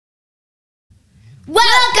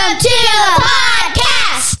Welcome to the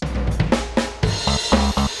podcast!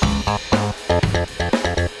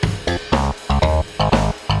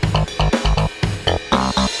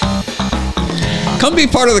 Come be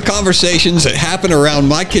part of the conversations that happen around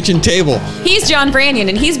my kitchen table. He's John Branyan,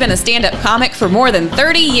 and he's been a stand-up comic for more than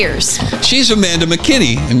 30 years. She's Amanda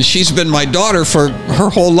McKinney, and she's been my daughter for her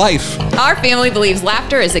whole life. Our family believes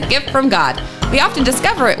laughter is a gift from God. We often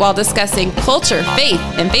discover it while discussing culture, faith,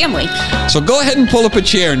 and family. So go ahead and pull up a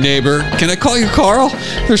chair, neighbor. Can I call you Carl?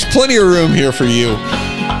 There's plenty of room here for you.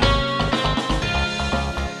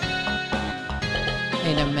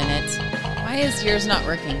 Wait a minute. Why is yours not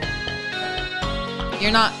working?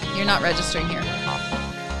 You're not registering here.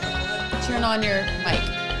 Turn on your mic.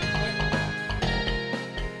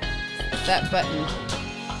 That button.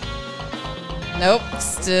 Nope.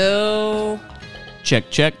 Still. Check.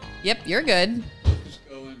 Yep, you're good. Just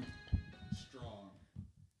going strong.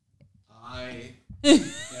 I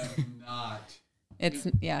am not.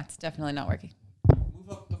 It's definitely not working.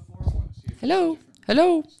 Move up the fourth one. See if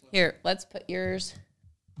Hello. Here, let's put yours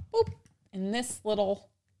in this little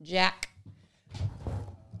jack.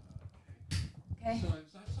 Okay. So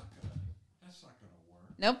that's not gonna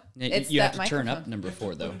work. Nope. It's You that have to turn up microphone. number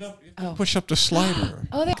 4, though. Push up the slider.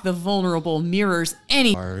 Oh, the vulnerable mirrors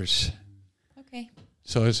any. Ours. Okay.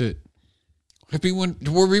 So is it?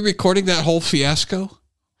 Were we recording that whole fiasco?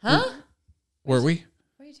 Huh? Were we?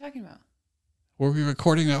 What are you talking about? Were we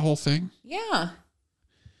recording that whole thing? Yeah.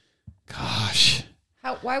 Gosh,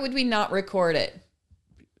 Why would we not record it?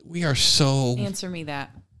 we are so Answer me that.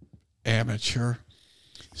 amateur.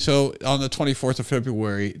 So on the 24th of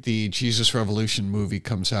February, the Jesus Revolution movie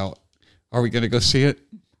comes out. Are we going to go see it?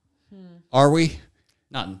 Are we?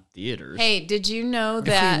 Not in theaters. Hey, did you know If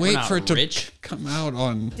that? we wait not for it to rich. come out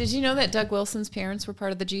on... Did you know that Doug Wilson's parents were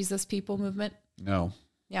part of the Jesus People movement? No.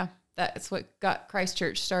 Yeah, that's what got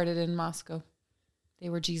Christchurch started in Moscow. They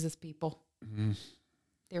were Jesus people. Mm-hmm.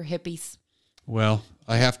 They were hippies. Well,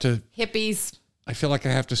 I feel like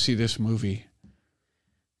I have to see this movie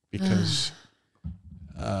because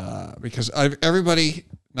everybody,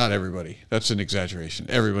 not everybody, that's an exaggeration.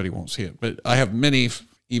 Everybody won't see it, but I have many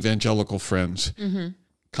evangelical friends,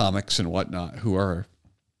 comics and whatnot, who are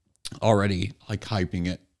already like hyping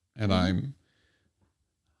it, and I'm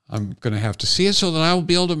going to have to see it so that I will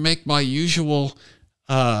be able to make my usual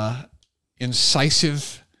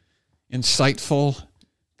incisive, insightful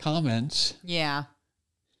comments. Yeah.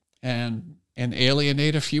 And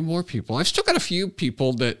alienate a few more people. I've still got a few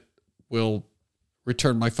people that will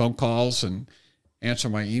return my phone calls and answer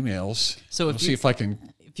my emails. So I'll see if I can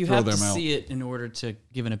If you throw have to them out. see it in order to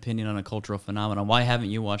give an opinion on a cultural phenomenon, why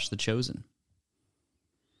haven't you watched The Chosen?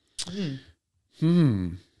 You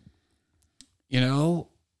know,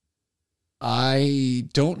 I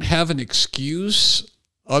don't have an excuse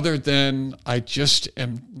other than I just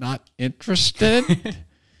am not interested.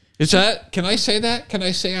 Can I say that? Can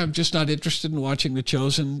I say I'm just not interested in watching The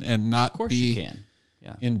Chosen and not Of course be you can.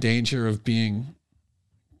 Yeah. in danger of being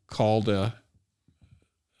called a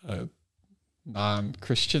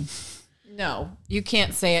non-Christian? No, you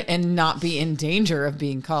can't say it and not be in danger of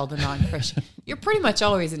being called a non-Christian. You're pretty much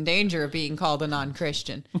always in danger of being called a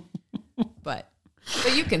non-Christian. But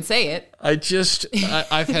you can say it.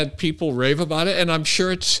 I've had people rave about it, and I'm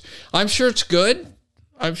sure it's good.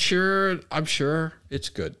 I'm sure it's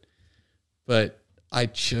good. But I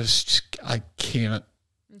can't.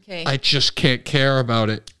 Okay. I just can't care about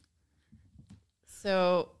it.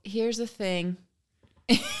 So here's the thing.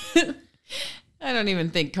 I don't even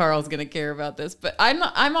think Carl's gonna care about this, but I'm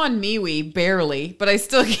on MeWe barely, but I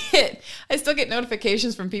still get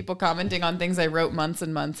notifications from people commenting on things I wrote months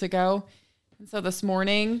and months ago. And so this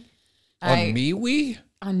morning, On MeWe?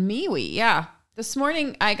 on MeWe, yeah. This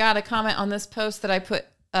morning I got a comment on this post that I put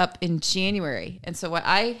up in January. And so what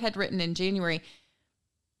I had written in January,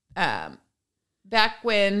 back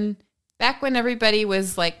when everybody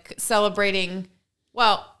was like celebrating,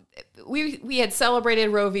 well, we had celebrated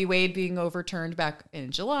Roe v. Wade being overturned back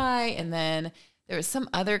in July, and then there was some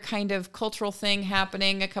other kind of cultural thing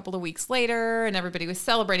happening a couple of weeks later, and everybody was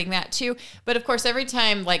celebrating that too. But of course, every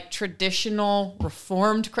time like traditional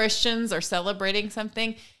Reformed Christians are celebrating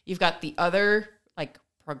something, you've got the other like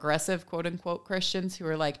progressive quote unquote Christians who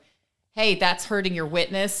are like, hey, that's hurting your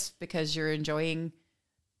witness because you're enjoying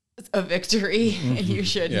a victory and you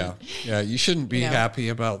shouldn't. Yeah, you shouldn't be happy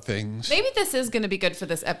about things. Maybe this is going to be good for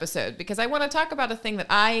this episode because I want to talk about a thing that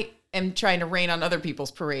I am trying to rain on other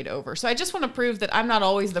people's parade over. So I just want to prove that I'm not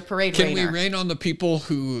always the parade Can rainer. we rain on the people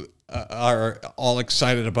who are all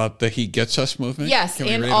excited about the He Gets Us movement? Yes, Can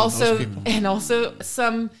we and rain on those people? also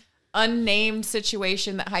some unnamed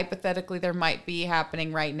situation that hypothetically there might be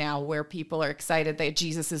happening right now where people are excited that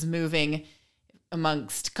Jesus is moving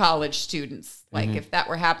amongst college students. Like if that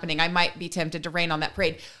were happening, I might be tempted to rain on that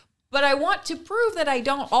parade. But I want to prove that I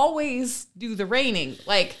don't always do the raining.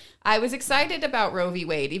 Like, I was excited about Roe v.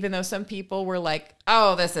 Wade, even though some people were like,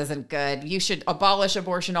 oh, this isn't good. You should abolish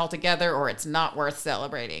abortion altogether or it's not worth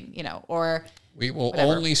celebrating, or We will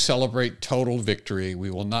whatever. only celebrate total victory. We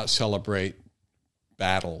will not celebrate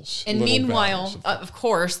battles. And little meanwhile, battles of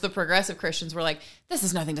course, the progressive Christians were like, this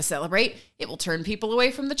is nothing to celebrate. It will turn people away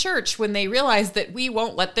from the church when they realize that we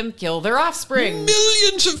won't let them kill their offspring.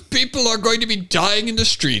 Millions of people are going to be dying in the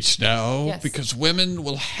streets now Yes. because women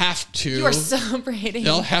will have to. You are celebrating.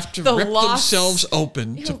 They'll have to the rip loss- themselves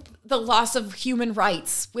open. To, The loss of human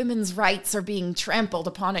rights. Women's rights are being trampled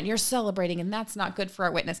upon, and you're celebrating, and that's not good for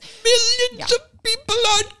our witness. millions of people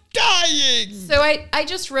are dying. So I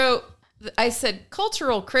just wrote, I said,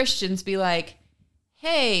 cultural Christians be like,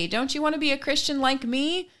 hey, don't you want to be a Christian like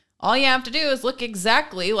me? All you have to do is look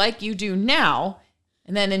exactly like you do now,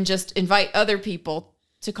 and just invite other people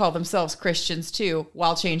to call themselves Christians too,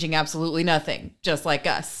 while changing absolutely nothing, just like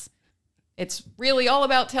us. It's really all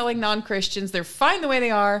about telling non-Christians they're fine the way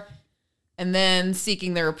they are, and then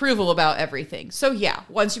seeking their approval about everything. So yeah,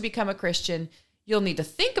 once you become a Christian, you'll need to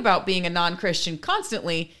think about being a non-Christian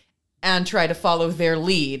constantly and try to follow their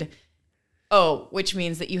lead. Oh, which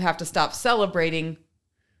means that you have to stop celebrating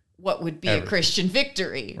what would be a Everything. Christian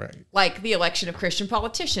victory, Right. like the election of Christian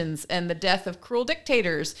politicians and the death of cruel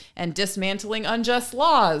dictators and dismantling unjust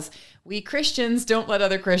laws. We Christians don't let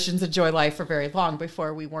other Christians enjoy life for very long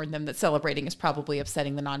before we warn them that celebrating is probably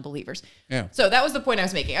upsetting the non-believers. Yeah. So that was the point I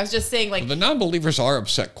was making. I was just saying, like, The non-believers are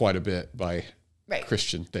upset quite a bit by right.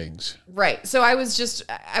 Christian things. Right. So I was just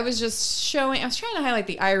showing, I was trying to highlight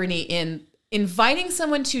the irony in inviting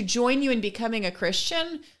someone to join you in becoming a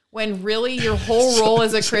Christian when really your whole role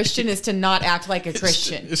as a Christian is to not act like a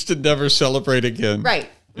Christian. It's to never celebrate again. Right.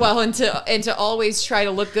 Well, and to always try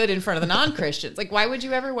to look good in front of the non-Christians. Like, why would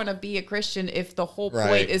you ever want to be a Christian if the whole point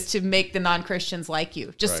Right. is to make the non-Christians like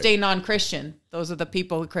you? Just Right. stay non-Christian. Those are the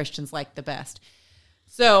people who Christians like the best.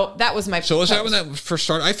 So that was my So was that post. when that first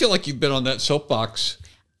started? I feel like you've been on that soapbox.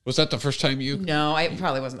 Was that the first time you? No, it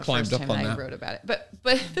probably wasn't the Climbed first up time on I that. wrote about it. But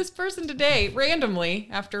this person today, randomly,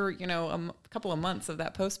 after a couple of months of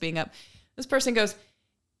that post being up, this person goes,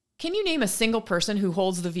 "Can you name a single person who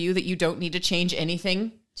holds the view that you don't need to change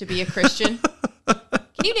anything to be a Christian?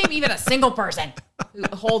 Can you name even a single person who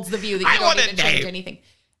holds the view that you don't need to change anything?"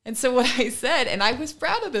 And so what I said, and I was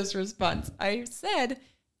proud of this response, I said,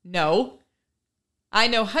 "No, I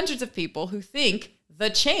know hundreds of people who think the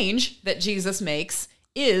change that Jesus makes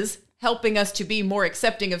is helping us to be more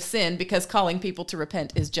accepting of sin because calling people to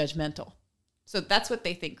repent is judgmental." So that's what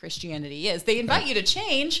they think Christianity is. They invite you to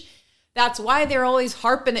change. That's why they're always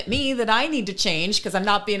harping at me that I need to change because I'm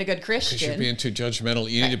not being a good Because you're Christian. being too judgmental.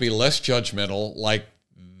 You need to be less judgmental, like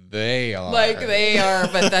they are. Like they are,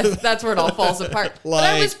 but that's where it all falls apart. But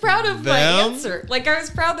I was Like proud of my them? answer. Like I was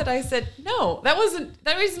proud that I said, no, that wasn't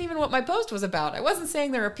even what my post was about. I wasn't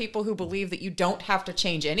saying there are people who believe that you don't have to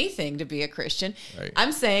change anything to be a Christian. Right.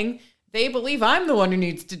 I'm saying they believe I'm the one who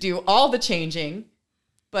needs to do all the changing.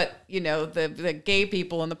 But, the gay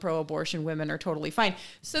people and the pro-abortion women are totally fine.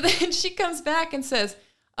 So then she comes back and says,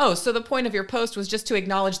 oh, so the point of your post was just to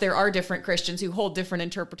acknowledge there are different Christians who hold different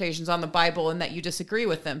interpretations on the Bible and that you disagree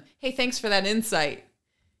with them. Hey, thanks for that insight.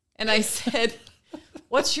 And I said,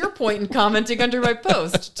 what's your point in commenting under my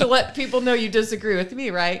post? To let people know you disagree with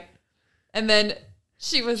me, right? And then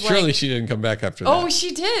she was Surely like, she didn't come back after that. oh,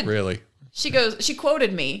 she did. Really? She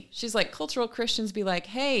quoted me. She's like, cultural Christians be like,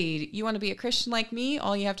 hey, you want to be a Christian like me?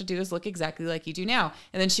 All you have to do is look exactly like you do now.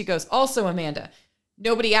 And then she goes, also, Amanda,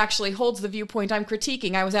 nobody actually holds the viewpoint I'm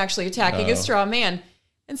critiquing. I was actually attacking a straw man.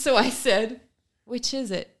 And so I said, which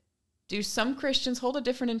is it? Do some Christians hold a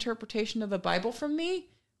different interpretation of the Bible from me?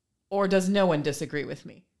 Or does no one disagree with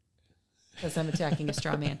me? Because I'm attacking a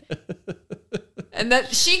straw man. And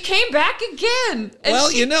that she came back again. And Well,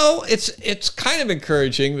 she, it's kind of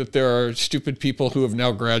encouraging that there are stupid people who have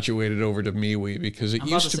now graduated over to MeWe because it I'm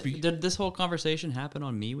about used to say, be. Did this whole conversation happen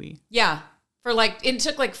on MeWe? yeah, it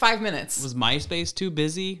took 5 minutes. Was MySpace too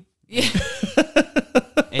busy? Yeah.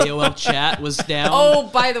 AOL chat was down. Oh,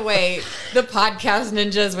 by the way, the podcast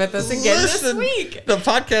ninja is with us again Listen, this week. The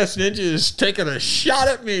podcast ninja is taking a shot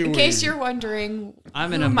at me. In case you're wondering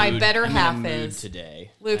I'm in who a my mood. better I'm half in a mood is,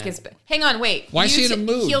 today. Luke is. Hang on, wait. Why is he in a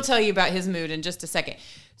mood? He'll tell you about his mood in just a second.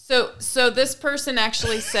 So this person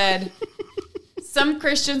actually said, some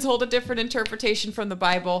Christians hold a different interpretation from the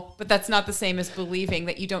Bible, but that's not the same as believing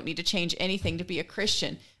that you don't need to change anything to be a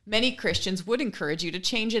Christian. Many Christians would encourage you to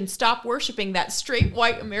change and stop worshiping that straight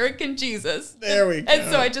white American Jesus. There we go.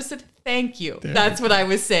 And so I just said, thank you. That's what I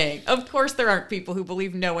was saying. Of course, there aren't people who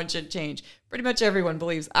believe no one should change. Pretty much everyone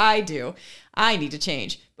believes I do. I need to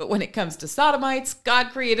change. But when it comes to sodomites, God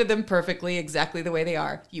created them perfectly, exactly the way they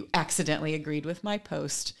are. You accidentally agreed with my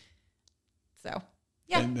post. So,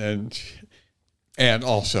 yeah. And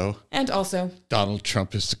also, Donald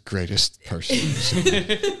Trump is the greatest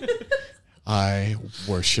person. I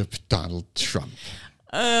worship Donald Trump.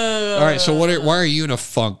 All right, so why are you in a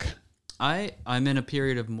funk? I'm in a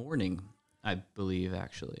period of mourning, I believe,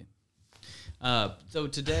 actually. So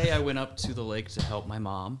today I went up to the lake to help my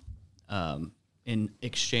mom in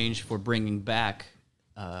exchange for bringing back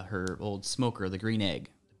her old smoker, the green egg,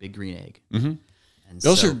 the big green egg. Mm-hmm. And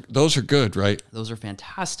those are good, right? Those are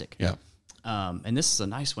fantastic. Yeah. And this is a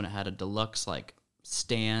nice one. It had a deluxe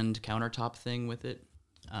stand countertop thing with it.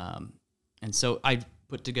 And so I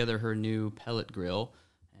put together her new pellet grill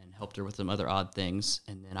and helped her with some other odd things.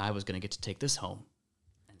 And then I was going to get to take this home.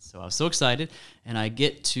 And so I was so excited. And I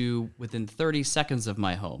get to within 30 seconds of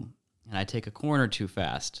my home. And I take a corner too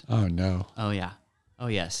fast. Oh, no. Oh, yeah. Oh,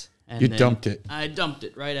 yes. And you dumped it. I dumped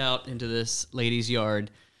it right out into this lady's yard.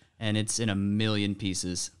 And it's in a million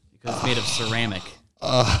pieces because it's made of ceramic.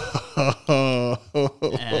 And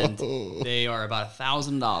they are about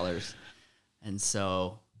 $1,000. And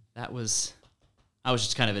so I was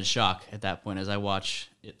just kind of in shock at that point as I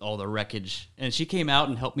watch all the wreckage. And she came out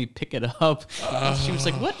and helped me pick it up. And she was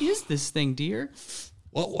like, "What is this thing, dear?"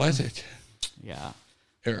 What was it? Yeah.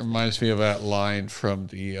 It reminds me of that line from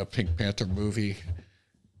the Pink Panther movie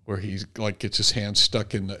where he's gets his hand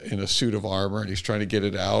stuck in a suit of armor and he's trying to get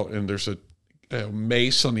it out, and there's a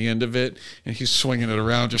mace on the end of it, and he's swinging it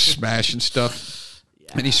around, just smashing stuff.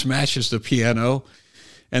 Yeah. And he smashes the piano.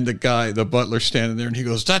 And the butler standing there, and he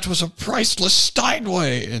goes, "That was a priceless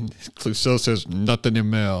Steinway." And Clouseau says, "Nothing in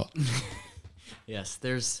mail." Yes,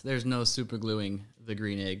 there's no super gluing the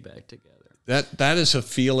green egg back together. That is a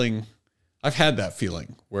feeling. I've had that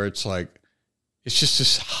feeling where it's it's just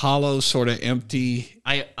this hollow, sort of empty.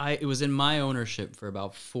 It was in my ownership for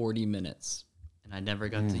about 40 minutes, and I never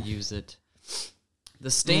got to use it. The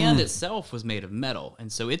stand itself was made of metal, and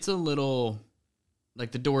so it's a little...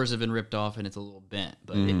 the doors have been ripped off and it's a little bent,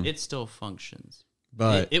 but it still functions.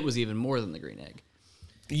 But it was even more than the green egg.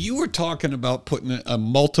 You were talking about putting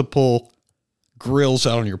multiple grills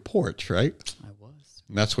out on your porch, right? I was.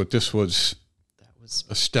 And that's what this was. That was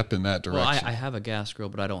a step in that direction. Well, I have a gas grill,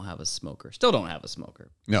 but I don't have a smoker. Still don't have a smoker.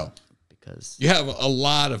 No. Because you have a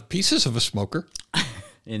lot of pieces of a smoker.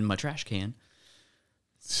 In my trash can.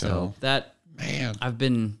 So that... Man. I've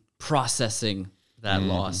been processing that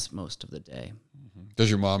loss most of the day. Does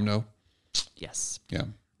your mom know? Yes. Yeah.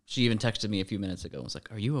 She even texted me a few minutes ago and was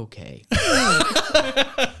like, "Are you okay?"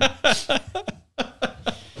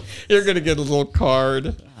 You're going to get a little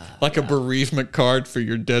card, a bereavement card for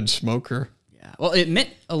your dead smoker. Yeah. Well, it meant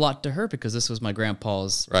a lot to her because this was my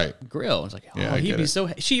grandpa's grill. I was like, he'd be so...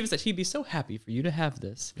 She even said he'd be so happy for you to have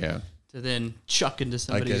this. Yeah. To then chuck into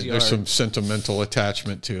somebody's yard. There's some sentimental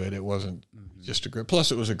attachment to it. It wasn't just a grill.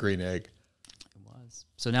 Plus, it was a green egg.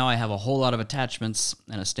 So now I have a whole lot of attachments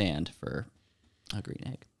and a stand for a green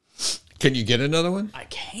egg. Can you get another one? I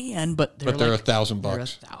can, but they're $1,000. They're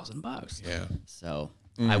 $1,000. Yeah. So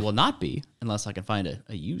I will not be unless I can find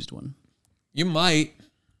a used one. You might.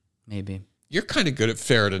 Maybe. You're kind of good at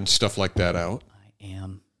ferreting stuff like that out. I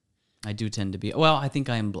am. I do tend to be. Well, I think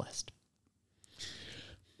I am blessed.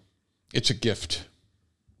 It's a gift.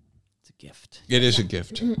 It's a gift. It is a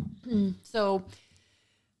gift. So...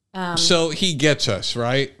 so he gets us,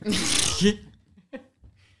 right?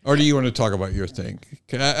 Or do you want to talk about your thing?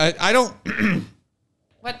 I don't.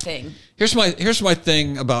 What thing? Here's my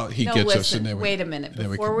thing about he gets us. And then wait a minute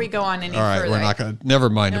before we go on any further. All right, we're not going to. Never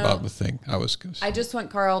mind about the thing. I just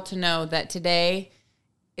want Carl to know that today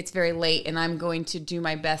it's very late, and I'm going to do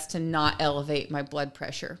my best to not elevate my blood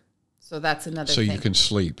pressure. So that's another thing. So you can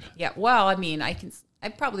sleep. Yeah. Well, I mean, I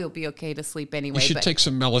probably will be okay to sleep anyway. You should take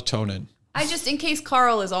some melatonin. in case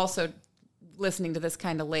Carl is also listening to this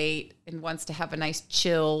kind of late and wants to have a nice,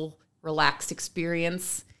 chill, relaxed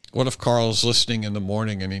experience. What if Carl's listening in the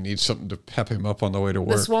morning and he needs something to pep him up on the way to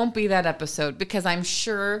work? This won't be that episode because I'm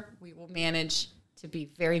sure we will manage to be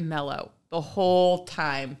very mellow the whole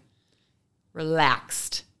time.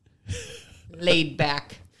 Relaxed. Laid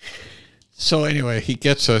back. So anyway, He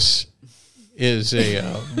Gets Us is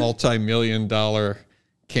a multi-million-dollar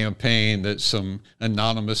campaign that some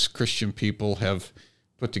anonymous Christian people have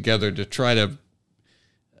put together to try to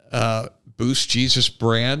boost Jesus'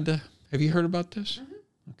 brand. Have you heard about this? Mm-hmm.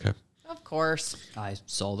 Okay. Of course. I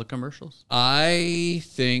saw the commercials. I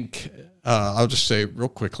think I'll just say real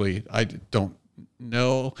quickly. I don't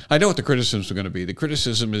know. I know what the criticisms are going to be. The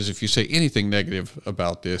criticism is if you say anything negative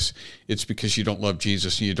about this, it's because you don't love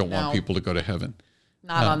Jesus and you don't want people to go to heaven.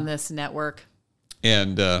 Not on this network.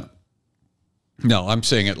 And no, I'm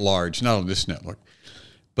saying at large, not on this network.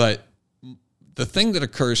 But the thing that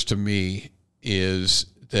occurs to me is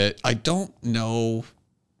that I don't know,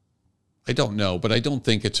 but I don't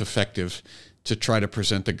think it's effective to try to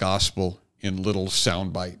present the gospel in little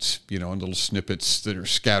sound bites, in little snippets that are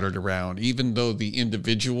scattered around, even though the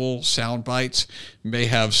individual sound bites may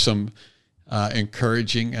have some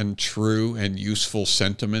encouraging and true and useful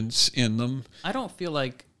sentiments in them. I don't feel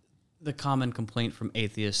like the common complaint from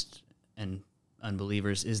atheists and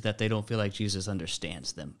unbelievers is that they don't feel like Jesus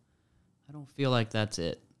understands them. I don't feel like that's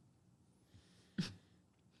it.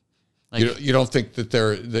 Like, you don't think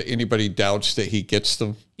that anybody doubts that he gets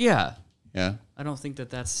them? Yeah. Yeah. I don't think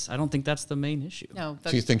that's the main issue. No. So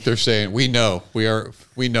you think they're saying, we know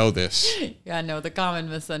this. Yeah, no, the common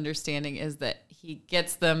misunderstanding is that he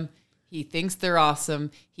gets them. He thinks they're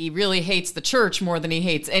awesome. He really hates the church more than he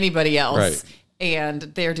hates anybody else. Right. And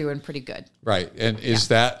they're doing pretty good. Right. And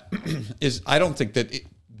I don't think that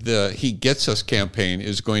the He Gets Us campaign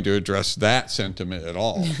is going to address that sentiment at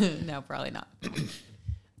all. No, probably not.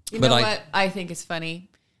 But know what? I think it's funny.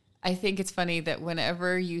 I think it's funny that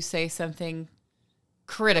whenever you say something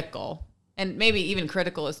critical, and maybe even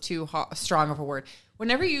critical is too strong of a word,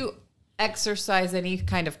 whenever you exercise any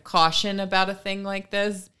kind of caution about a thing like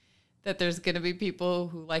this, that there's going to be people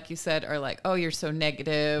who, like you said, are like, oh, you're so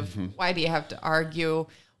negative. Mm-hmm. Why do you have to argue?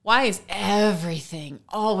 Why is everything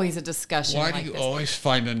always a discussion Why like do you this? always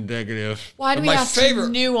find a negative? Why do we have to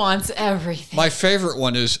nuance everything? My favorite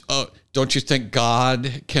one is, don't you think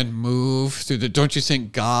God can move through don't you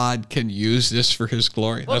think God can use this for his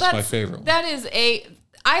glory? Well, that's my favorite one.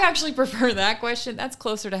 I actually prefer that question. That's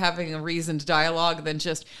closer to having a reasoned dialogue than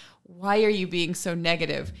just, why are you being so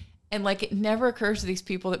negative? And like, it never occurs to these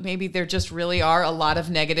people that maybe there just really are a lot of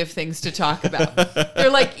negative things to talk about. They're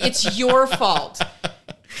like, it's your fault.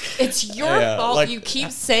 It's your fault. Like, you keep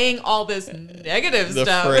saying all this negative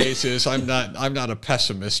stuff. The phrase is, I'm not a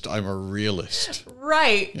pessimist, I'm a realist.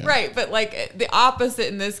 Right. But like the opposite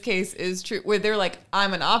in this case is true, where they're like,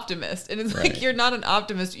 I'm an optimist. And it's like, you're not an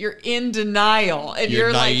optimist, you're in denial. And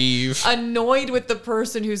you're naive. Like annoyed with the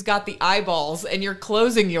person who's got the eyeballs and you're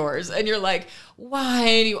closing yours. And you're like,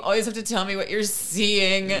 why do you always have to tell me what you're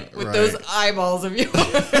seeing with those eyeballs of yours?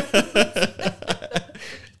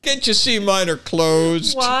 Can't you see mine are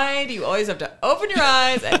closed? Why do you always have to open your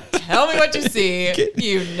eyes and tell me what you see,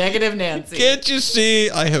 you negative Nancy? Can't you see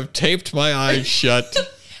I have taped my eyes shut?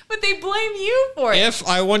 But they blame you for it. If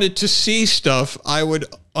I wanted to see stuff, I would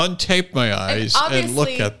untape my eyes and look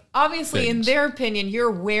at Obviously, things. in their opinion,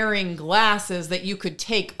 you're wearing glasses that you could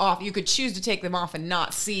take off. You could choose to take them off and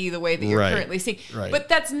not see the way that you're currently seeing. Right. But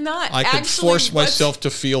that's not I could force myself to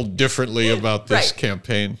feel differently about this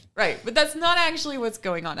campaign. Right. But that's not actually what's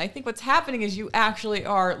going on. I think what's happening is you actually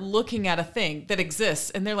are looking at a thing that exists,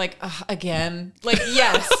 and they're like, again? Like,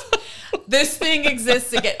 yes. This thing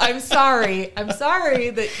exists again. I'm sorry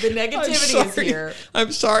that the negativity is here.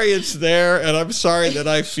 I'm sorry it's there, and I'm sorry that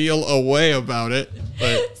I feel a way about it.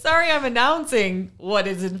 But sorry I'm announcing what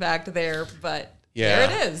is in fact there, but there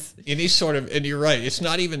it is. Any sort of, and you're right, it's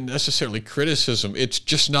not even necessarily criticism. It's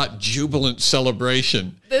just not jubilant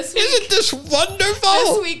celebration. Isn't this wonderful?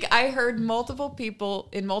 This week I heard multiple people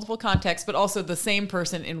in multiple contexts, but also the same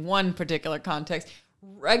person in one particular context,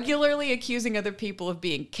 regularly accusing other people of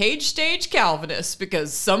being cage stage Calvinists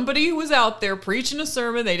because somebody who was out there preaching a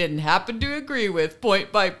sermon they didn't happen to agree with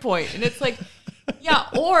point by point. And it's like, yeah,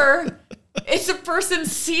 or it's a person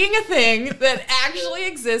seeing a thing that actually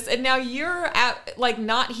exists, and now you're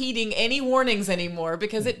not heeding any warnings anymore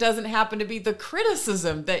because it doesn't happen to be the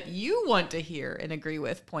criticism that you want to hear and agree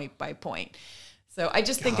with point by point. So I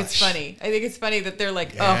just think it's funny. I think it's funny that they're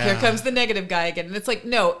like, oh, here comes the negative guy again. And it's like,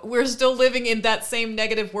 no, we're still living in that same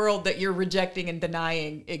negative world that you're rejecting and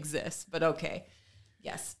denying exists. But okay.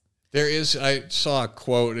 Yes. I saw a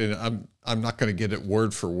quote, and I'm not going to get it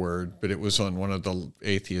word for word, but it was on one of the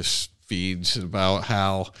atheist feeds about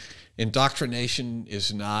how indoctrination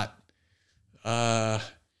is not,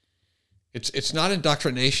 it's not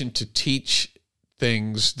indoctrination to teach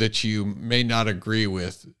things that you may not agree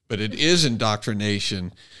with, but it is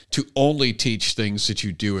indoctrination to only teach things that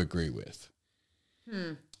you do agree with.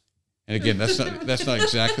 And again, that's not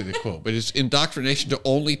exactly the quote, but it's indoctrination to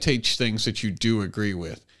only teach things that you do agree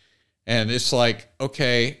with. And it's like,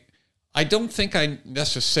 okay, I don't think I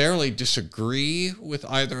necessarily disagree with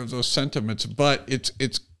either of those sentiments, but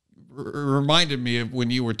it's reminded me of when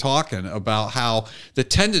you were talking about how the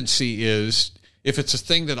tendency is, if it's a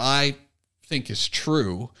thing that I think is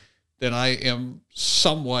true, then I am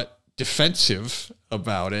somewhat defensive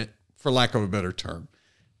about it, for lack of a better term.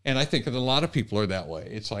 And I think that a lot of people are that way.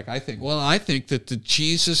 It's like, I think that I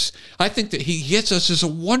think that he gets us is a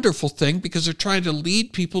wonderful thing because they're trying to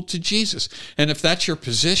lead people to Jesus. And if that's your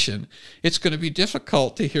position, it's going to be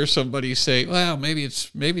difficult to hear somebody say, well, maybe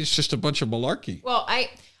it's just a bunch of malarkey. Well, I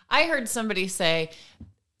heard somebody say,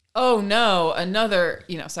 oh no, another,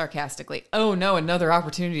 sarcastically, oh no, another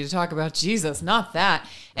opportunity to talk about Jesus, not that.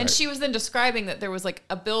 And Right. she was then describing that there was like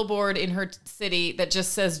a billboard in her city that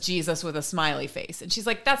just says Jesus with a smiley face. And she's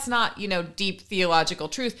like, that's not, deep theological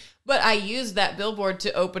truth. But I used that billboard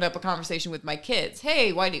to open up a conversation with my kids.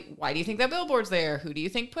 Hey, why do you think that billboard's there? Who do you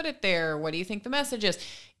think put it there? What do you think the message is?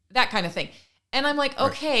 That kind of thing. And I'm like,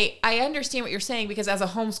 okay, I understand what you're saying, because as a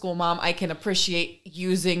homeschool mom, I can appreciate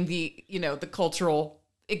using the cultural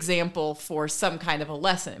example for some kind of a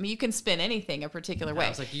lesson. I mean, you can spin anything a particular way. I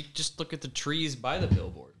was like, you just look at the trees by the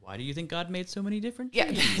billboard. Why do you think God made so many different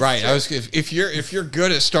trees? Yeah. Right. If you're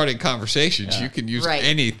good at starting conversations, you can use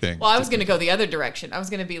anything. Well, I was going to go the other direction. I was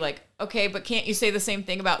going to be like, okay, but can't you say the same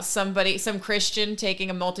thing about some Christian taking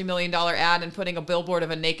a multi-million-dollar ad and putting a billboard of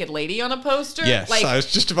a naked lady on a poster? Yes, Like, I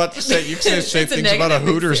was just about to say, you can say the same it's a things about a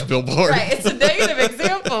negative Hooters example. billboard. Right, it's a negative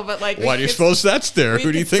example, but like, Why do you suppose that's there?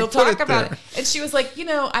 Who do you think put it there? And she was like,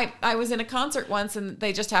 I was in a concert once and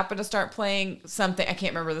they just happened to start playing something. I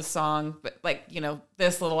can't remember the song, but like,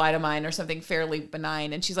 This Little Light of Mine or something fairly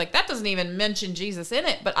benign. And she's like, that doesn't even mention Jesus in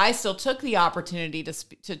it. But I still took the opportunity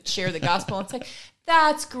to share the gospel. And it's like,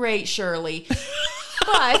 that's great, Shirley.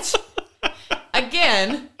 But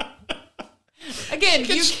again,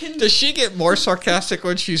 you can. Does she get more sarcastic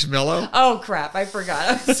when she's mellow? Oh, crap. I forgot.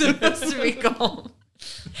 I was supposed to be calm.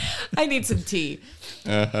 I need some tea.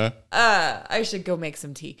 I should go make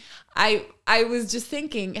some tea. I was just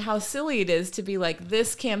thinking how silly it is to be like,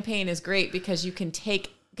 this campaign is great because you can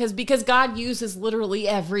take, because God uses literally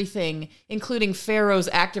everything, including Pharaoh's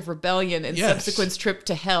act of rebellion and subsequent trip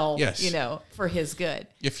to hell, for his good.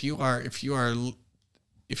 If you are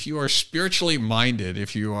spiritually minded,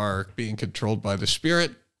 if you are being controlled by the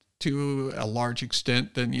Spirit to a large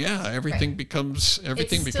extent, then everything becomes a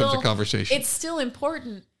conversation. It's still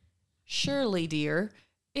important, surely, dear,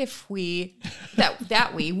 if we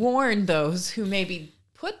that we warn those who maybe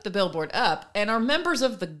put the billboard up and are members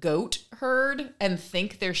of the goat herd and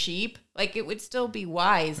think they're sheep. Like, it would still be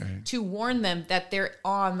wise to warn them that they're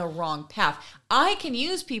on the wrong path. I can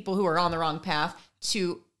use people who are on the wrong path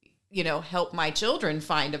to help my children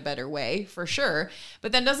find a better way, for sure.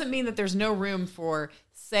 But that doesn't mean that there's no room for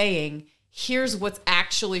saying, here's what's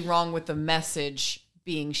actually wrong with the message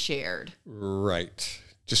being shared. Right.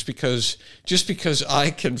 Just because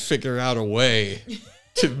I can figure out a way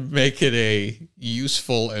to make it a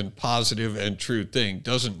useful and positive and true thing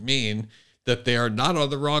doesn't mean that they are not on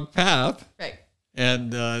the wrong path. Right.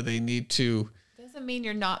 And they need to. Doesn't mean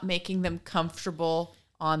you're not making them comfortable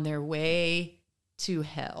on their way to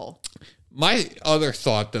hell. My other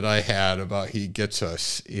thought that I had about He Gets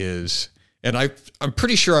Us is, and I'm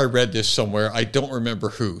pretty sure I read this somewhere. I don't remember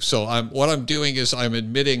who. So what I'm doing is I'm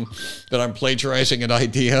admitting that I'm plagiarizing an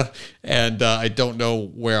idea, and I don't know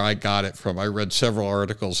where I got it from. I read several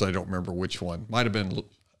articles. I don't remember which one. Might have been.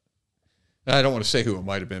 I don't want to say who it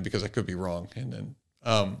might have been because I could be wrong. And then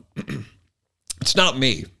it's not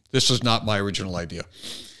me. This was not my original idea.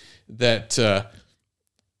 That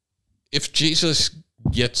if Jesus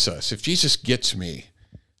gets us, if Jesus gets me,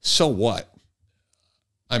 so what?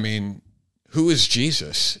 I mean, who is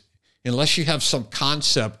Jesus? Unless you have some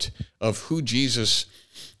concept of who Jesus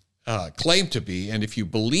claimed to be, and if you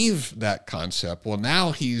believe that concept, well,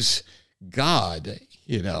 now he's God,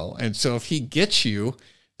 And so if he gets you,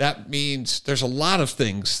 that means there's a lot of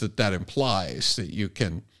things that implies that you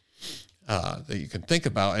can think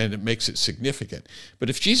about, and it makes it significant. But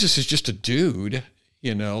if Jesus is just a dude,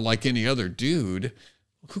 like any other dude,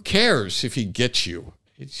 who cares if he gets you?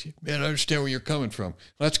 Man, I understand where you're coming from.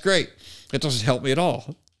 Well, that's great. It doesn't help me at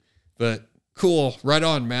all. But cool, right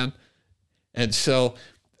on, man. And so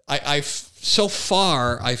so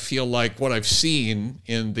far, I feel like what I've seen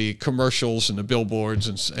in the commercials and the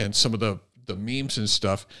billboards and some of the memes and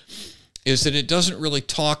stuff is that it doesn't really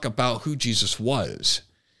talk about who Jesus was.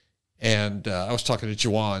 And I was talking to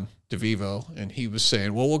Juan DeVivo, and he was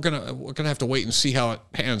saying, well, we're gonna have to wait and see how it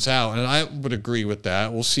pans out. And I would agree with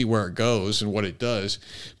that. We'll see where it goes and what it does.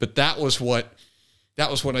 But that was when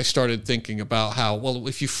I started thinking about how, well,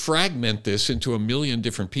 if you fragment this into a million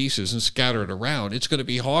different pieces and scatter it around, it's going to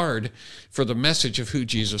be hard for the message of who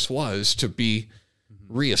Jesus was to be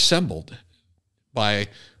reassembled by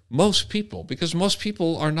most people, because most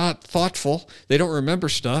people are not thoughtful. They don't remember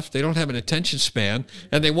stuff. They don't have an attention span,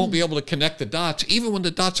 and they won't be able to connect the dots, even when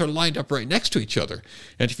the dots are lined up right next to each other.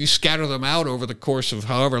 And if you scatter them out over the course of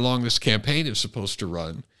however long this campaign is supposed to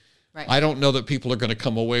run, Right. I don't know that people are going to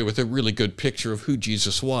come away with a really good picture of who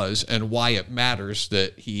Jesus was and why it matters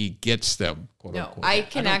that he gets them, quote No, unquote. I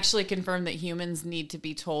can actually confirm that humans need to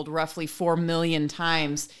be told roughly 4 million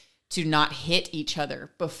times to not hit each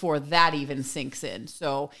other before that even sinks in.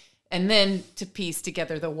 So, and then to piece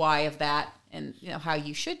together the why of that and how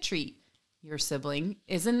you should treat your sibling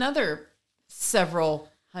is another several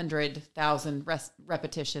 100,000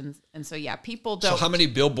 repetitions. And so, people don't. So how many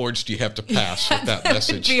billboards do you have to pass with that That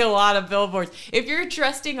message? would be a lot of billboards. If you're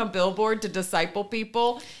trusting a billboard to disciple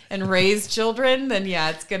people and raise children, then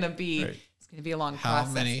it's going to be Right. it's going to be a long How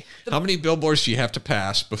process. many billboards do you have to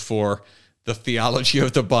pass before the theology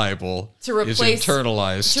of the Bible To is replace-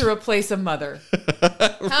 internalized? To replace a mother.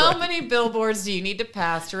 How many billboards do you need to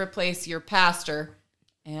pass to replace your pastor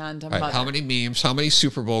and a Right, mother? how many memes, how many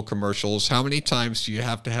Super Bowl commercials, how many times do you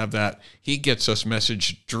have to have that he gets us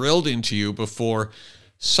message drilled into you before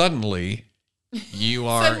suddenly you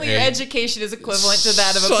are Suddenly your education is equivalent to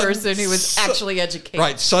that of a person who was actually educated.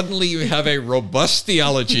 right, suddenly you have a robust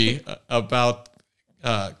theology about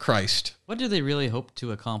Christ. What do they really hope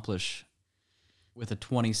to accomplish with a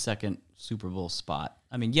 20-second Super Bowl spot?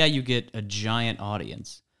 I mean, you get a giant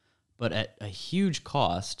audience, but at a huge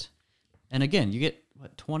cost. And again, you get,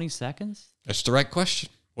 20 seconds? That's the right question.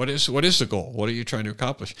 What is the goal? What are you trying to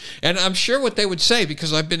accomplish? And I'm sure what they would say,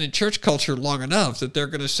 because I've been in church culture long enough, that they're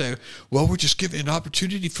going to say, well, we're just giving an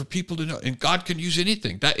opportunity for people to know, and God can use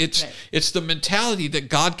anything. That it's the mentality that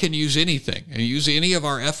God can use anything and use any of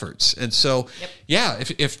our efforts. And so,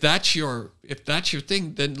 if that's your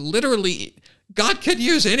thing, then literally God can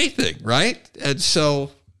use anything, right? And so,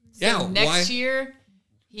 Next year,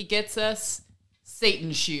 he gets us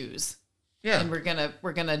Satan shoes. Yeah. And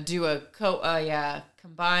we're gonna do a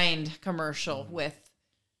combined commercial with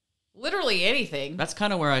literally anything. That's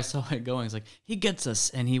kind of where I saw it going. It's like, he gets us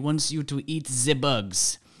and he wants you to eat the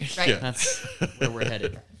bugs. Right. Yeah. That's where we're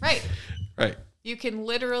headed. Right. Right. You can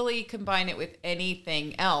literally combine it with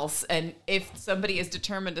anything else. And if somebody is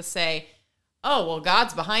determined to say, oh, well,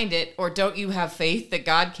 God's behind it, or don't you have faith that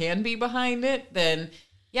God can be behind it, then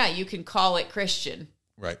you can call it Christian.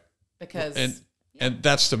 Right. Because And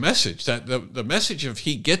that's the message. That the message of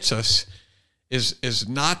he gets us is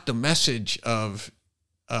not the message of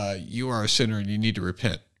you are a sinner and you need to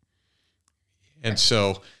repent. And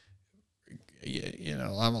so,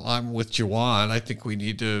 I'm with Jawan. I think we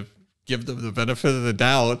need to give them the benefit of the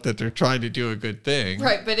doubt that they're trying to do a good thing.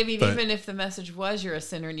 Right, but I mean, even if the message was you're a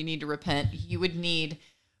sinner and you need to repent, you would need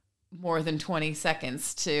more than 20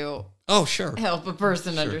 seconds to help a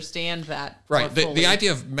person understand that. Right. more The fully.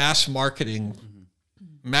 idea of mass marketing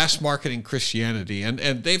Christianity,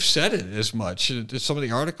 and they've said it as much. In some of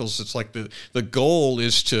the articles, it's like the goal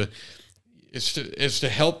is to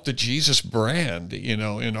help the Jesus brand, in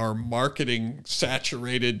our marketing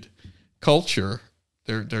saturated culture.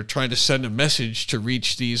 They're trying to send a message to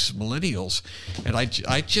reach these millennials. And I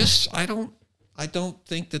don't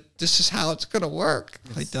think that this is how it's going to work.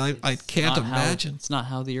 I can't imagine. It's not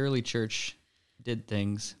how the early church did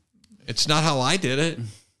things. It's not how I did it.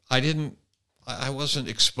 I wasn't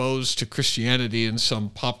exposed to Christianity in some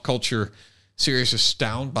pop culture series of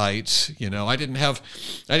sound bites. I didn't have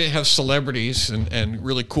celebrities and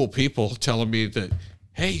really cool people telling me that,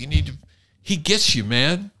 hey, he gets you,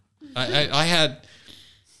 man. I had,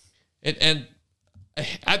 and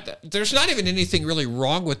there's not even anything really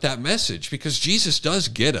wrong with that message, because Jesus does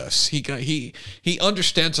get us. He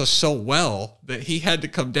understands us so well that he had to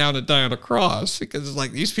come down and die on a cross, because it's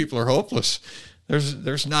like, these people are hopeless.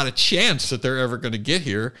 There's not a chance that they're ever going to get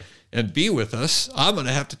here and be with us. I'm going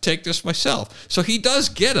to have to take this myself. So he does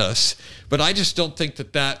get us, but I just don't think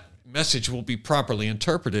that message will be properly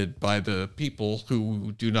interpreted by the people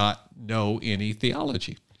who do not know any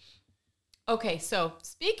theology. Okay, so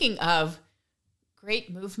speaking of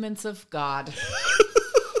great movements of God,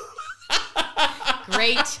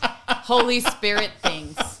 great Holy Spirit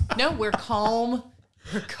things. No, we're calm.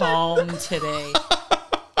 We're calm today.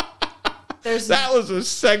 That was a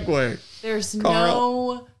segue. There's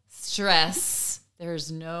Carl. no stress.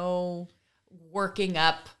 There's no working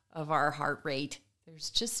up of our heart rate. There's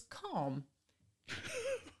just calm.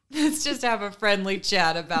 Let's just have a friendly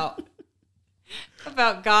chat about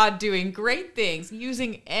God doing great things,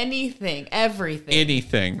 using everything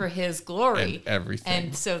for his glory. And everything.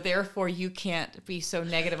 And so therefore you can't be so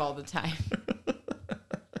negative all the time.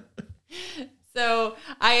 So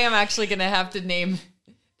I am actually going to have to name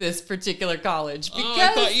this particular college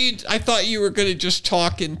because I thought you were going to just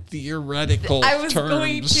talk in theoretical I was terms.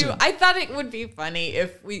 going to. I thought it would be funny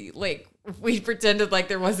if we pretended like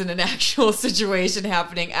there wasn't an actual situation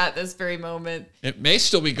happening at this very moment. It may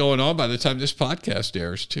still be going on by the time this podcast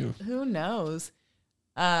airs, too. Who knows?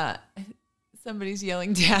 Somebody's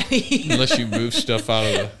yelling, "Daddy!" Unless you move stuff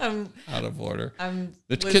out of order.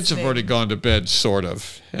 The kids have already gone to bed, sort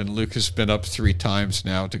of, and Luke has been up 3 times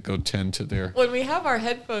now to go tend to their. When we have our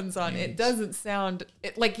headphones on, it doesn't sound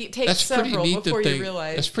like it takes That's pretty several neat before that you they.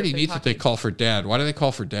 realize. That's pretty neat that they call for Dad. Why do they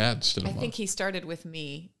call for Dad instead of I Mom? think he started with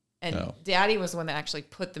me, and Oh. Daddy was the one that actually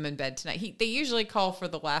put them in bed tonight. They usually call for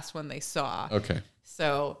the last one they saw. Okay.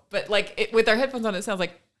 So, but with our headphones on, it sounds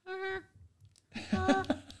like.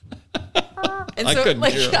 And I so, couldn't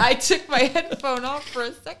hear him. I took my headphone off for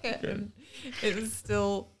a second, and it was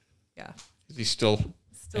still, Is he still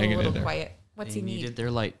a hanging in little there? quiet. What's They he need? needed their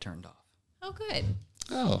light turned off. Oh, good.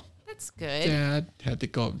 Oh, That's good. Dad had to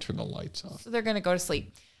go up and turn the lights off. So they're going to go to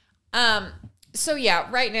sleep. So yeah,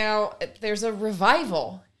 right now there's a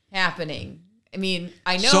revival happening. I mean,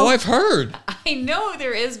 I know. So I've heard. I know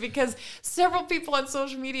there is because several people on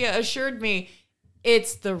social media assured me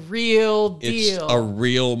it's the real deal. It's a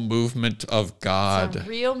real movement of God. It's a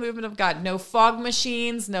real movement of God. No fog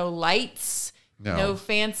machines, no lights, no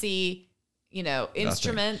fancy,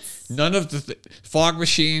 instruments. None of the fog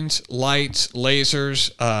machines, lights,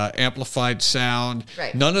 lasers, amplified sound.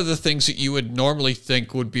 Right. None of the things that you would normally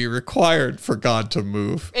think would be required for God to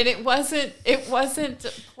move. And it wasn't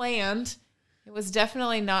planned. It was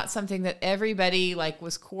definitely not something that everybody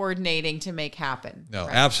was coordinating to make happen. No,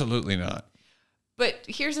 Right? absolutely not. But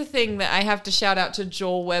here's the thing that I have to shout out to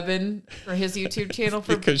Joel Webbin for his YouTube channel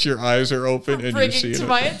for Because your eyes are open and you bringing see to it.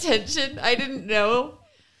 my attention. I didn't know.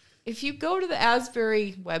 If you go to the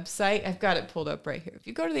Asbury website, I've got it pulled up right here. If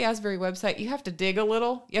you go to the Asbury website, you have to dig a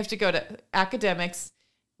little. You have to go to academics,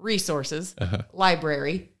 resources,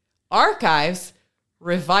 library, archives,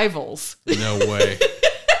 revivals. No way.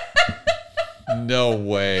 No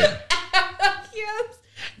way. Yes.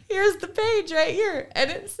 Here's the page right here.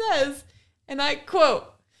 And it says, and I quote,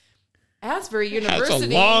 Asbury That's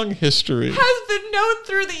University a long history. has been known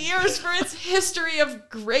through the years for its history of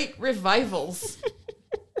great revivals.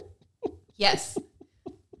 Yes.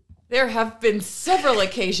 There have been several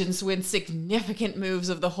occasions when significant moves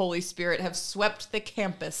of the Holy Spirit have swept the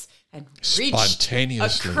campus and reached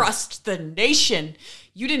Spontaneously. across the nation.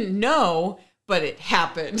 You didn't know, but it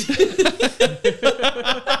happened.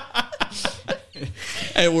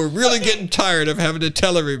 And we're really getting tired of having to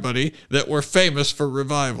tell everybody that we're famous for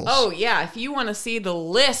revivals. Oh, yeah. If you want to see the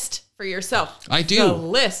list for yourself. I do. The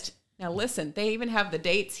list. Now, listen, they even have the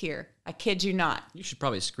dates here. I kid you not. You should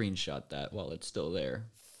probably screenshot that while it's still there.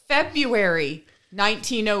 February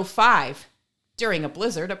 1905. During a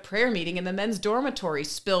blizzard, a prayer meeting in the men's dormitory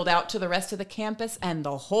spilled out to the rest of the campus and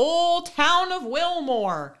the whole town of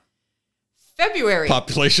Wilmore. February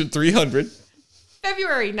Population 300.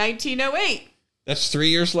 1908. That's 3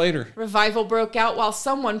 years later. Revival broke out while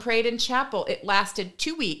someone prayed in chapel. It lasted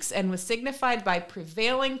 2 weeks and was signified by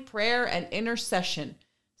prevailing prayer and intercession.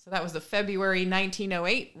 So that was the February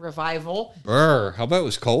 1908 revival. Brr. How about it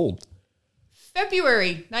was cold?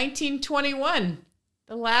 February 1921.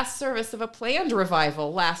 The last service of a planned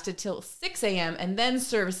revival lasted till 6 a.m. and then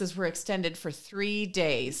services were extended for 3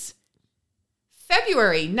 days.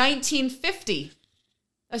 February 1950.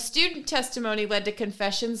 A student testimony led to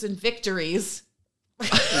confessions and victories.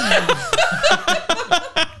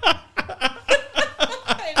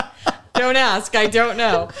 Don't ask, I don't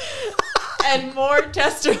know. And more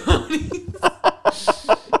testimonies.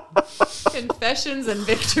 Confessions and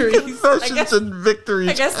victories. Confessions and victories.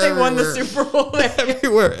 I guess they won the everywhere. Super Bowl.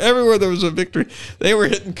 Everywhere there was a victory. They were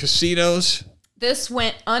hitting casinos. This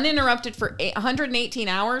went uninterrupted for 118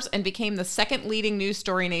 hours and became the second leading news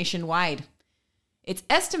story nationwide. It's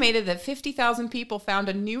estimated that 50,000 people found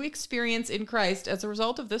a new experience in Christ as a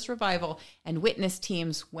result of this revival, and witness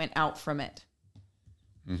teams went out from it.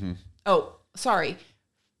 Mm-hmm. Oh, sorry.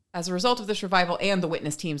 As a result of this revival and the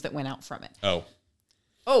witness teams that went out from it. Oh.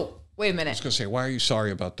 Oh, wait a I was minute. going to say, why are you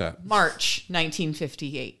sorry about that? March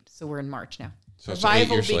 1958. So we're in March now. So it's 8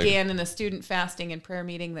 Revival years later. began in a student fasting and prayer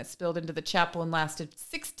meeting that spilled into the chapel and lasted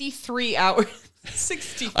 63 hours.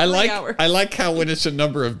 63 hours. I like how when it's a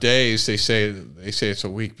number of days, they say it's a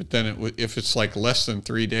week, but then if it's like less than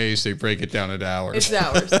 3 days, they break it down into hours. It's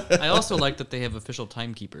hours. I also like that they have official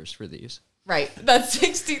timekeepers for these. Right. That's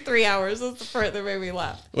 63 hours. That's the part that made me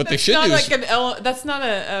laugh. What they That's should not do like is- that's not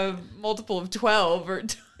a multiple of 12 or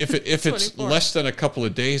If it's 24. less than a couple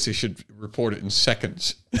of days, they should report it in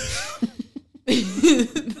seconds.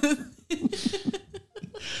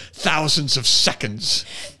 thousands of seconds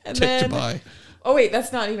And tick to then- buy. Oh wait,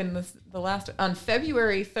 that's not even the last one. On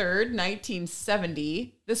February 3rd,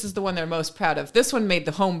 1970, this is the one they're most proud of. This one made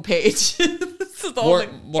the homepage. This is the More,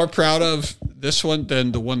 only. more proud of this one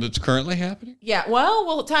than the one that's currently happening? Yeah,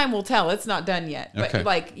 well, time will tell. It's not done yet. But Okay.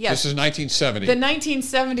 like, yes, This is 1970. the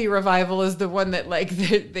 1970 revival is the one that like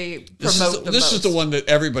they promote the This most. is the one that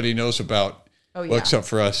everybody knows about. Oh, Well, yeah. except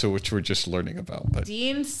for us, which we're just learning about. But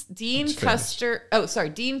Dean famous. Custer. Oh, sorry.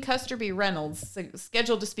 Dean Custerby Reynolds,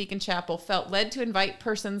 scheduled to speak in chapel, felt led to invite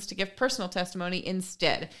persons to give personal testimony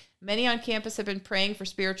instead. Many on campus have been praying for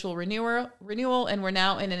spiritual renewal and were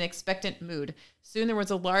now in an expectant mood. Soon there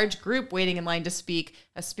was a large group waiting in line to speak.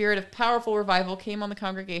 A spirit of powerful revival came on the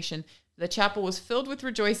congregation. The chapel was filled with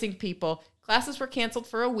rejoicing people. Classes were canceled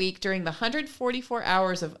for a week during the 144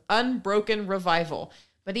 hours of unbroken revival.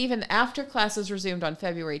 But even after classes resumed on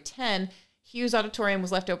February 10, Hughes Auditorium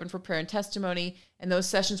was left open for prayer and testimony, and those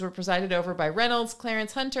sessions were presided over by Reynolds,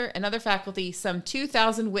 Clarence Hunter, and other faculty. Some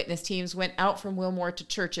 2,000 witness teams went out from Wilmore to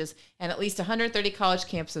churches and at least 130 college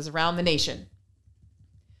campuses around the nation.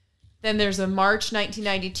 Then there's a March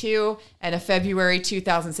 1992 and a February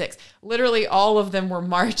 2006. Literally all of them were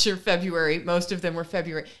March or February. Most of them were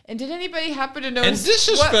February. And did anybody happen to notice? And this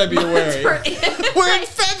is what February. months we're in? we're in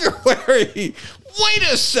February.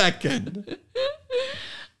 Wait a second.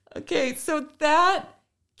 Okay, so that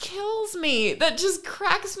kills me. That just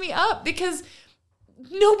cracks me up because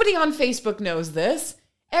nobody on Facebook knows this.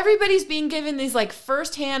 Everybody's being given these like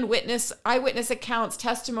firsthand eyewitness accounts,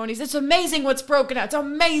 testimonies. It's amazing what's broken out. It's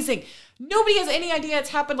amazing. Nobody has any idea it's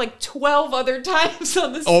happened like 12 other times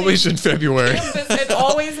on the Always in February. campus and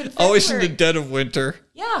always in February. Always in the dead of winter.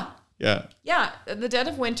 Yeah. Yeah. Yeah. The dead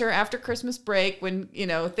of winter after Christmas break when,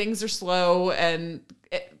 things are slow and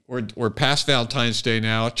We're past Valentine's Day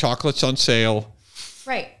now. Chocolate's on sale.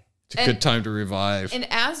 right. It's a good time to revive. And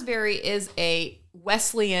Asbury is a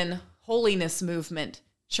Wesleyan holiness movement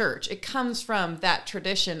church. It comes from that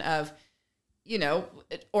tradition of,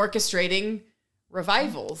 orchestrating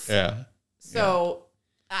revivals. Yeah. So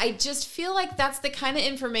I just feel like that's the kind of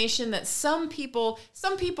information that some people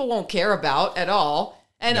won't care about at all.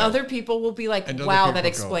 And No. other people will be like, And other wow, people that go,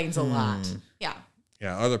 explains a lot. Yeah.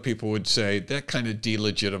 Yeah. Other people would say that kind of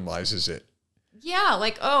delegitimizes it. Yeah.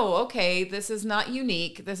 Like, oh, okay. This is not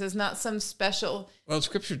unique. This is not some special. Well,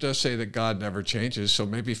 Scripture does say that God never changes, so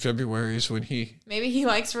maybe February is when Maybe he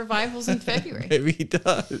likes revivals in February. maybe he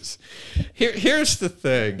does. Here's the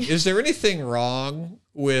thing: is there anything wrong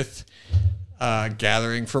with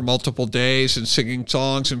gathering for multiple days and singing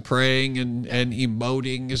songs and praying and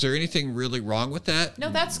emoting? Is there anything really wrong with that? No,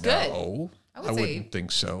 that's good. No, I I, would say- wouldn't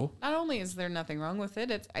think so. Not only is there nothing wrong with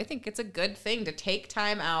it, I think it's a good thing to take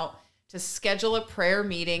time out to schedule a prayer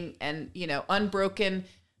meeting and, unbroken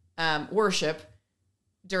worship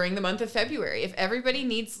during the month of February. If everybody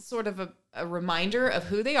needs sort of a reminder of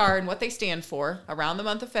who they are and what they stand for around the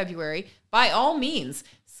month of February, by all means,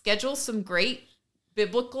 schedule some great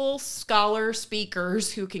biblical scholar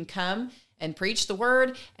speakers who can come and preach the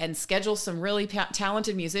word, and schedule some really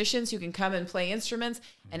talented musicians who can come and play instruments,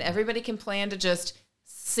 and everybody can plan to just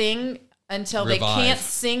sing until Revive. they can't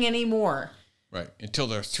sing anymore. Right, until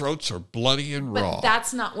their throats are bloody and But raw.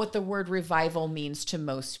 that's not what the word revival means to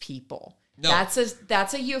most people. No.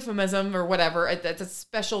 That's a euphemism or whatever. That's a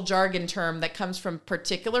special jargon term that comes from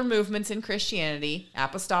particular movements in Christianity,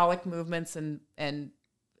 apostolic movements and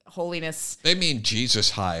holiness. They mean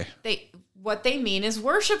Jesus high. What they mean is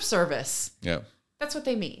worship service. Yeah. That's what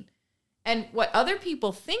they mean. And what other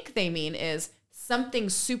people think they mean is something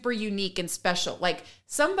super unique and special. Like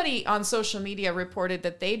somebody on social media reported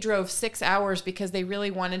that they drove 6 hours because they really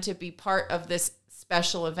wanted to be part of this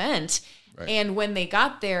special event. Right. And when they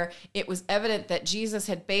got there, it was evident that Jesus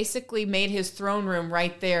had basically made his throne room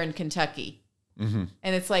right there in Kentucky. Mm-hmm.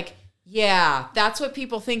 And it's like, yeah, that's what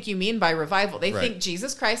people think you mean by revival. They Right. think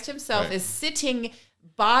Jesus Christ himself Right. is sitting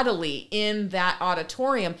bodily in that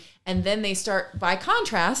auditorium. And then they start, by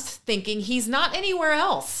contrast, thinking he's not anywhere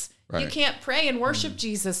else. You Right. can't pray and worship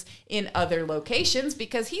Jesus in other locations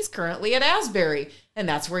because he's currently at Asbury. And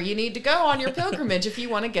that's where you need to go on your pilgrimage if you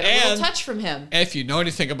want to get a little And- touch from him. And if you know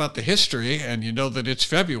anything about the history and you know that it's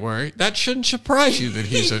February, that shouldn't surprise you that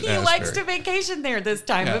he's at He Asbury. likes to vacation there this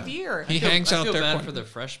time Yeah. of year. He hangs I out feel there. bad quite- for the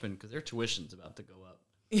freshmen because their tuition's about to go up.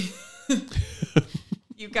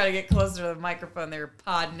 You've got to get closer to the microphone there,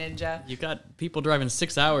 Pod Ninja. You got people driving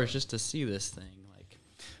 6 hours just to see this thing. Like,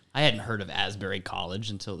 I hadn't heard of Asbury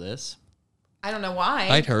College until this. I don't know why.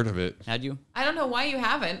 I'd heard of it. Had you? I don't know why you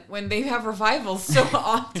haven't when they have revivals so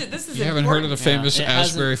often. This is You haven't heard of the important. famous it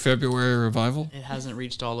hasn't- Asbury February revival? It hasn't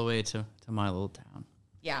reached all the way to my little town.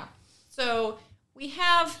 Yeah. So we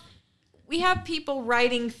have we have people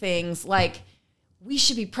writing things like, we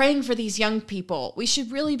should be praying for these young people. We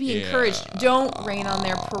should really be encouraged. Don't rain on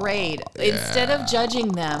their parade. Instead of judging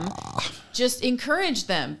them, just encourage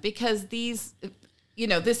them, because these,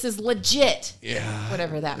 this is legit. Yeah.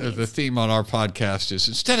 Whatever that means. The theme on our podcast is,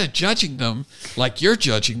 instead of judging them like you're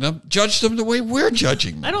judging them, judge them the way we're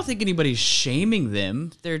judging them. I don't think anybody's shaming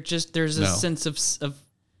them. There's a No. sense of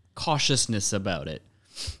cautiousness about it.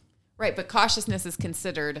 Right, but cautiousness is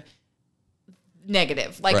considered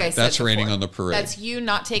negative. Like Right, I said that's raining before. on the parade. That's you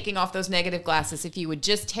not taking off those negative glasses. If you would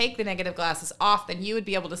just take the negative glasses off, then you would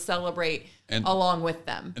be able to celebrate along with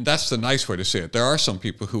them. And that's the nice way to say it. There are some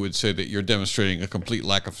people who would say that you're demonstrating a complete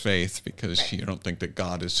lack of faith because you don't think that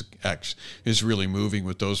God is really moving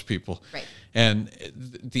with those people. Right. And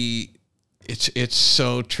it's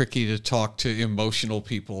so tricky to talk to emotional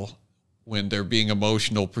people when they're being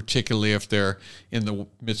emotional, particularly if they're in the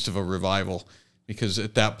midst of a revival, because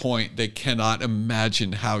at that point they cannot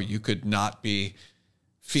imagine how you could not be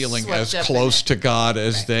feeling Swept as up in close it. to God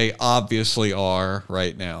as they obviously are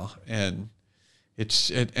right now. And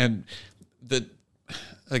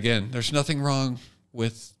again, there's nothing wrong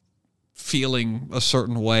with feeling a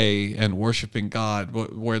certain way and worshiping God.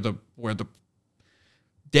 Where the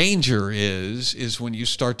danger is when you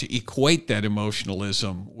start to equate that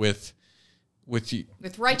emotionalism with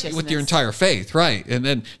righteousness. with your entire faith, right?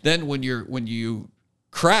 And then when you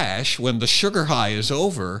crash, when the sugar high is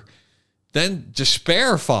over, then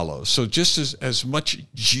despair follows. So just as much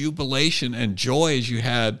jubilation and joy as you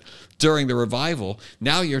had during the revival,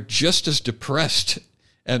 now you're just as depressed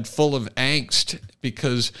and full of angst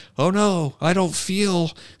because, oh no, I don't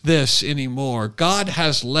feel this anymore. God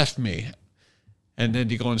has left me. And then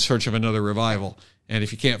you go in search of another revival. And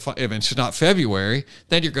if you can't find, if it's not February,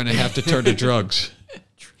 then you're going to have to turn to drugs.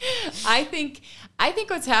 I think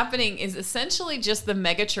what's happening is essentially just the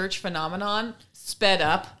megachurch phenomenon sped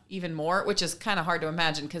up even more, which is kind of hard to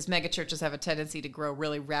imagine because megachurches have a tendency to grow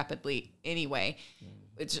really rapidly anyway,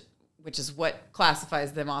 which is what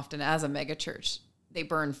classifies them often as a megachurch. They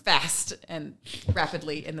burn fast and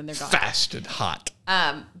rapidly, and then they're gone. Fast and hot.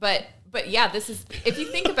 But yeah, this is, if you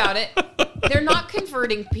think about it, they're not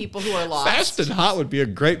converting people who are lost. Fast and hot would be a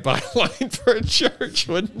great byline for a church,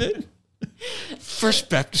 wouldn't it? First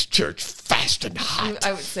Baptist Church, fast and hot.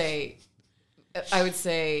 I would say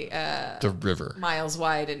The river. miles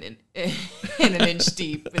wide and an inch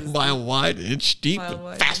deep. A mile wide, inch deep, Mile and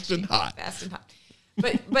wide, fast inch and deep, hot. Fast and hot.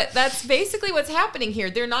 But that's basically what's happening here.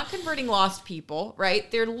 They're not converting lost people, right?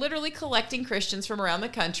 They're literally collecting Christians from around the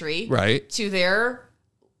country, Right. to their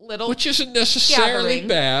little. Which isn't necessarily gathering.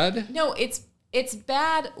 bad. No, it's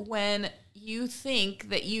bad when you think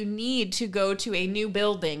that you need to go to a new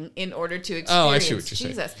building in order to experience Oh, I see what you're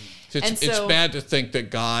saying. Jesus. It's bad to think that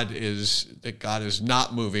God is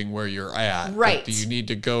not moving where you're at. Right. That you need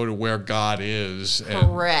to go to where God is and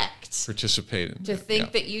Correct. participate in. To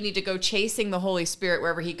think that you need to go chasing the Holy Spirit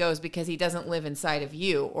wherever he goes because he doesn't live inside of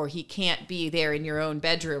you, or he can't be there in your own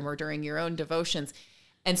bedroom or during your own devotions.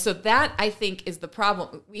 And so that, I think, is the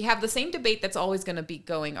problem. We have the same debate that's always going to be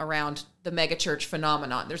going around the megachurch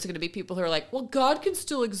phenomenon. There's going to be people who are like, well, God can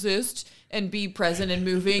still exist and be present and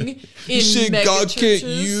moving in megachurches. God can't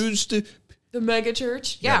use the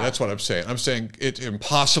megachurch? Yeah, Yeah. that's what I'm saying. I'm saying it's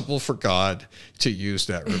impossible for God to use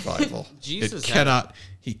that revival. Jesus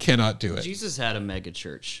He cannot do it. Jesus had a mega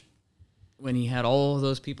church when he had all of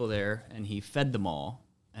those people there and he fed them all,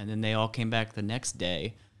 and then they all came back the next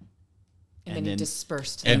day. and then he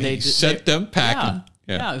dispersed. And he sent them packing.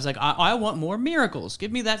 Yeah, it was like, I want more miracles.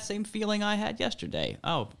 Give me that same feeling I had yesterday.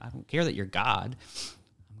 Oh, I don't care that you're God.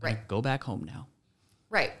 I'm going to go back home now.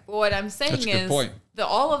 Right. What I'm saying That's a good is point.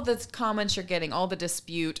 all of the comments you're getting, all the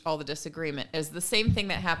dispute, all the disagreement is the same thing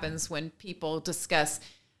that happens when people discuss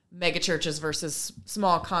megachurches versus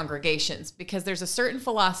small congregations, because there's a certain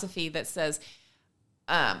philosophy that says,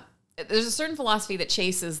 there's a certain philosophy that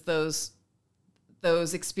chases those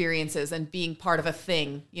experiences and being part of a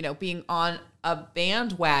thing, being on a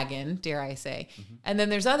bandwagon, dare I say. Mm-hmm. And then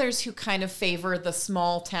there's others who kind of favor the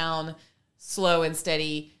small town, slow and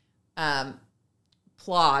steady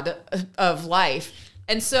plod of life.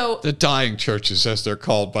 And so The dying churches, as they're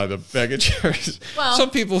called by the mega churches. Well- Some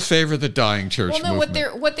people favor the dying church well, no,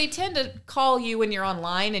 movement. what they tend to call you when you're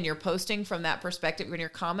online and you're posting from that perspective, when your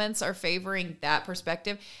comments are favoring that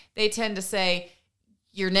perspective, they tend to say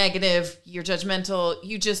you're negative, you're judgmental,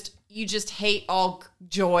 you just hate all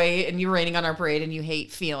joy, and you're raining on our parade, and you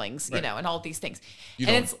hate feelings, Right. and all these things. You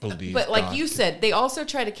and don't believe but like God. you said, they also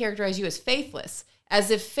try to characterize you as faithless,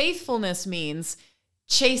 as if faithfulness means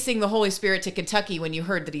chasing the Holy Spirit to Kentucky when you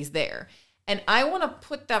heard that he's there. And I want to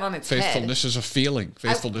put that on its head. Faithfulness is a feeling.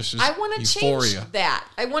 Faithfulness is I want to euphoria. change that.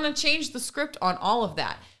 I want to change the script on all of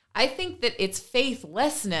that. I think that it's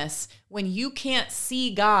faithlessness when you can't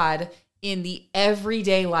see God in the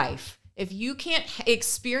everyday life. If you can't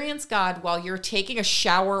experience God while you're taking a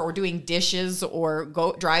shower or doing dishes or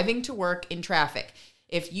driving to work in traffic,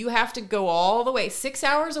 if you have to go all the way 6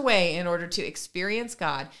 hours away in order to experience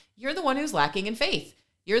God, you're the one who's lacking in faith.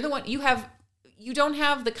 You're the one you don't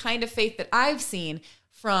have the kind of faith that I've seen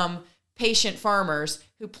from patient farmers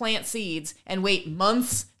who plant seeds and wait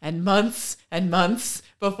months and months and months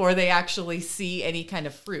before they actually see any kind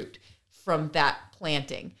of fruit from that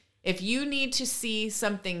planting. If you need to see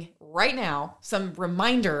something right now, some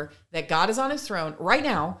reminder that God is on his throne right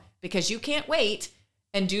now, because you can't wait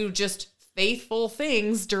and do just faithful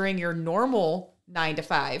things during your normal 9 to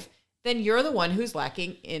 5, then you're the one who's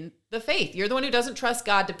lacking in the faith. You're the one who doesn't trust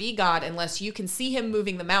God to be God unless you can see him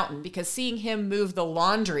moving the mountain, because seeing him move the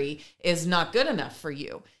laundry is not good enough for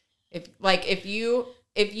you. If you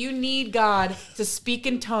need God to speak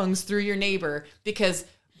in tongues through your neighbor, because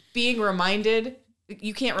being reminded,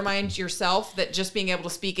 you can't remind yourself that just being able to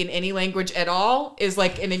speak in any language at all is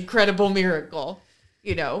like an incredible miracle.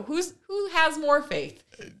 You know, who has more faith?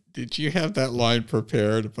 Did you have that line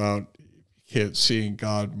prepared about can't seeing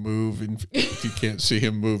God move, and if you can't see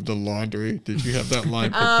him move the laundry? Did you have that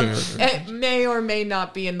line prepared? It may or may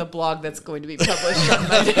not be in the blog that's going to be published on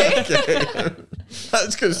Monday. Okay. I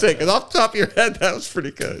was going to say, because off the top of your head, that was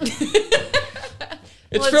pretty good.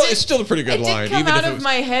 It's still a pretty good line. It did come out of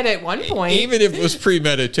my head at one point. Even if it was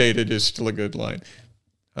premeditated, it's still a good line.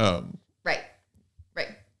 Right.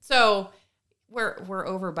 So we're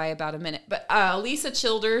over by about a minute, but Lisa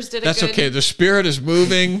Childers did That's okay. The spirit is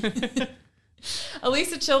moving.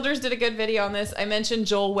 Elisa Childers did a good video on this. I mentioned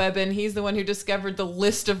Joel Webbin. He's the one who discovered the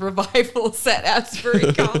list of revivals at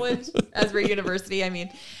Asbury University. I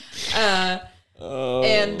mean,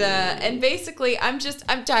 and basically, I'm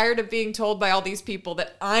tired of being told by all these people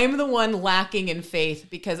that I'm the one lacking in faith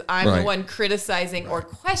because I'm the one criticizing or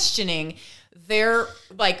questioning their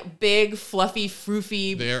like big, fluffy,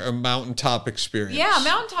 froofy. They're a mountaintop experience. Yeah,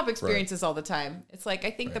 mountaintop experiences all the time. It's like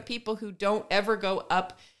I think the people who don't ever go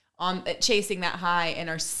up on chasing that high and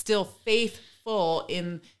are still faithful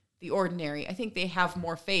in the ordinary, I think they have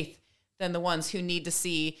more faith than the ones who need to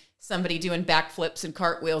see somebody doing backflips and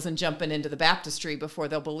cartwheels and jumping into the baptistry before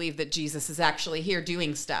they'll believe that Jesus is actually here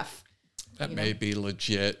doing stuff. That may be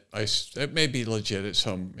legit. It may be legit at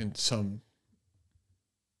some.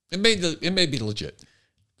 It may be legit,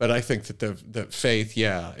 but I think that the faith,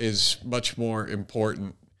 is much more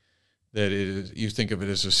important. That it is, you think of it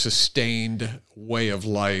as a sustained way of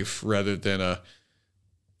life rather than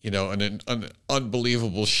an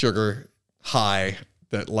unbelievable sugar high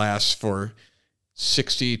that lasts for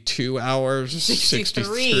 62 hours,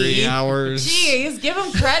 63 hours. Jeez, give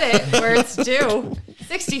them credit where it's due.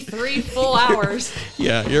 63 full hours.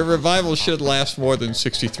 Yeah, your revival should last more than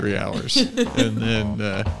 63 hours. And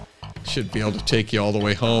then should be able to take you all the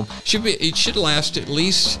way home. It should last at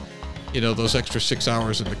least, those extra 6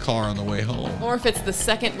 hours in the car on the way home. Or if it's the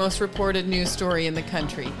second most reported news story in the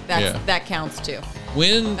country, that counts too.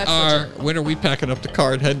 When are we packing up the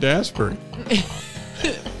car and heading to Asbury?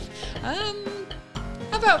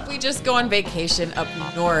 How about we just go on vacation up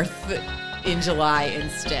north in July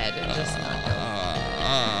instead and just not go?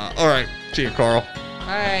 All right. See you, Carl.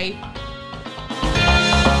 Bye.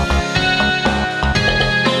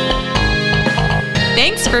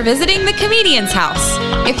 Thanks for visiting the Comedian's House.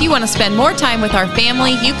 If you want to spend more time with our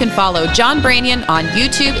family, you can follow John Branyan on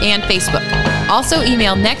YouTube and Facebook. Also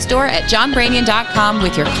email nextdoor@johnbranyan.com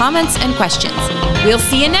with your comments and questions. We'll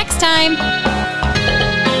see you next time.